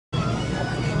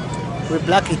with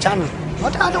Lucky Chan.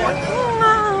 What other one?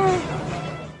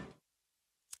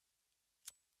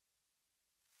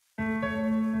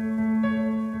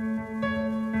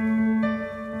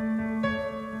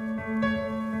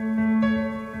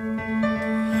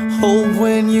 Hope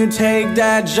when you take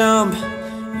that jump,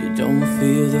 you don't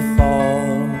feel the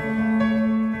fall.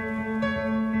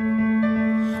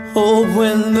 Hope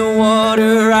when the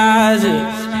water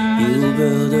rises, you'll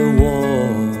build a wall.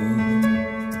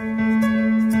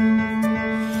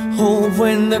 Hope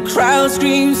when the crowd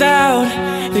screams out,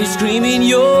 they're screaming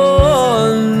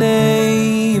your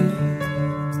name.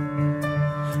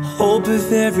 Hope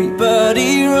if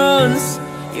everybody runs,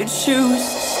 you choose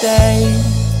to stay.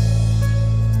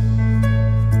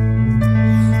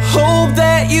 Hope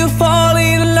that you fall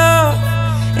in love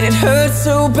and it hurts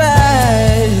so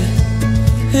bad.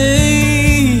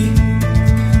 Hey,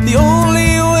 the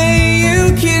only way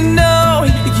you can know,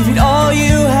 you give it all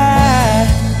you had.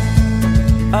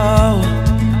 Oh,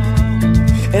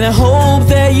 and I hope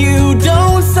that you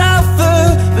don't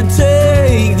suffer, but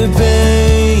take the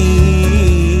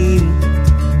pain.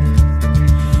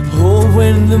 Hope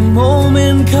when the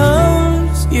moment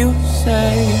comes, you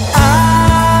say, I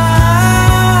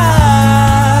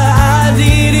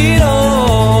did it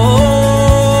all.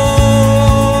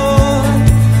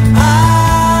 I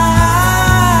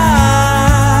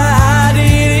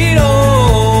did it all.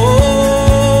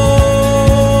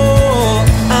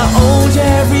 I owned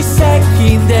every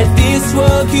second that this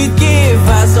world could give.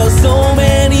 I saw so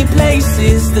many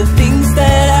places, the things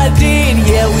that I did.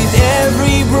 Yeah, with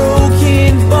every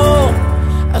broken bone,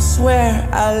 I swear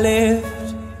I lived.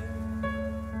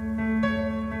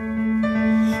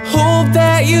 Hope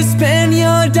that you spend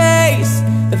your days,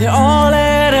 that they're all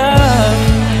add up.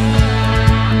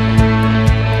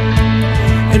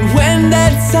 And when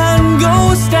that sun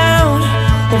goes down,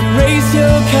 raise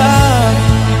your cup.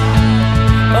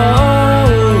 Oh,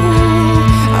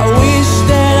 I wish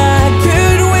that I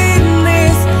could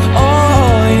witness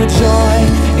all your joy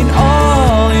and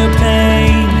all your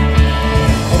pain.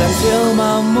 But until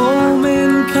my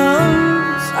moment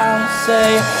comes, I'll say,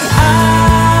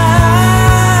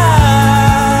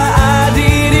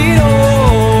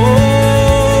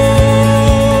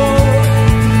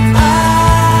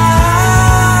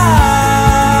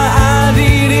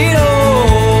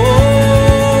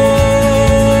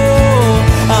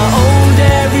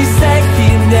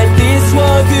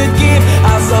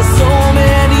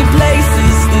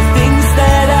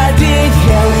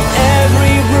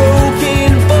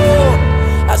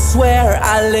 I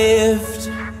lived.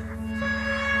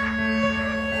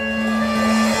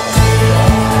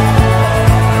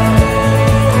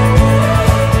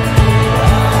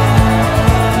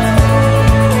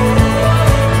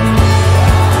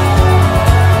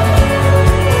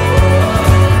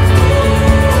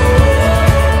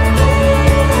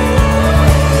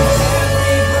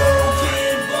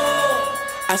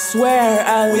 I swear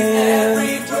I lived. With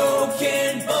every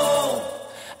broken bone,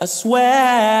 I swear I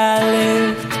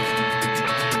lived.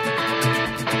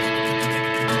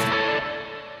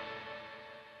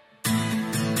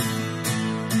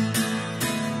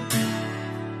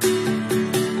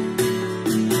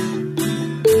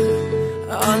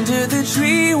 Under the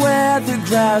tree where the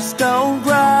grass don't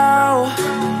grow,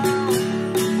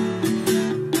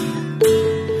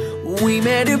 we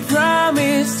made a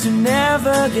promise to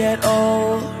never get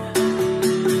old.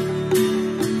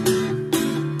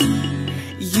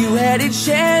 You had a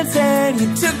chance and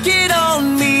you took it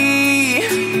on me,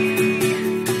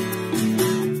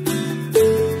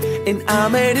 and I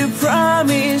made a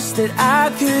promise that I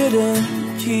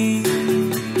couldn't keep.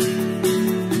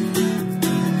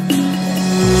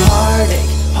 Heartache,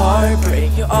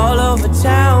 heartbreak, you're all over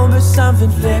town, but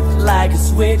something flipped like a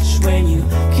switch when you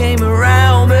came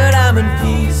around. But I'm in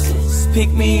pieces, pick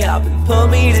me up and pull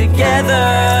me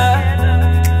together.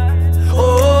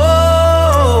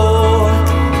 Oh,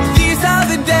 these are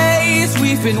the days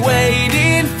we've been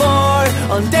waiting for.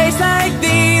 On days like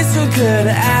these, who could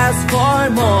ask for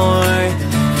more?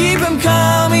 Keep them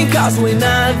coming, cause we're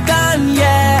not done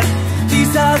yet.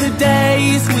 These are the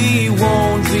days we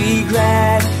won't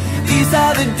regret. These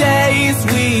are the days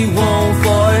we won't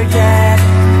forget.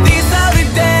 These are the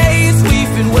days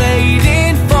we've been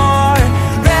waiting for.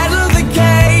 Rattle the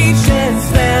cage and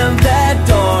slam that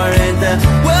door, and the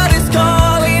world is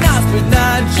calling us, but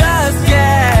not just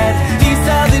yet. These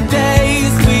are the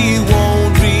days we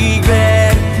won't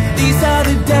regret. These are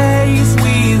the days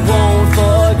we won't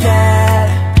forget.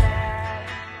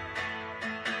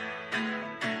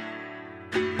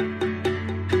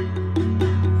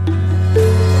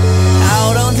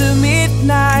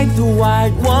 The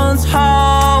white ones hard.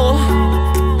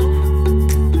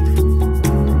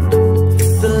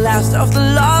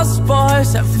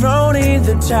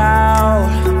 the town.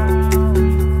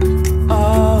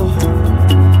 Oh,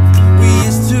 we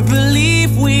used to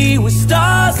believe we were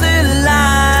stars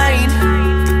aligned.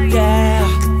 Yeah,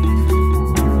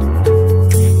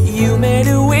 you made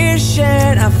a wish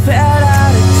and I fell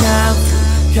out of town.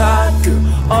 Cut through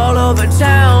all over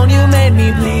town. You made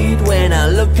me bleed when I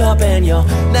look up and you're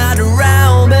not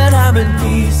around. But I'm in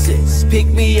pieces. Pick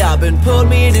me up and pull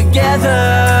me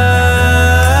together.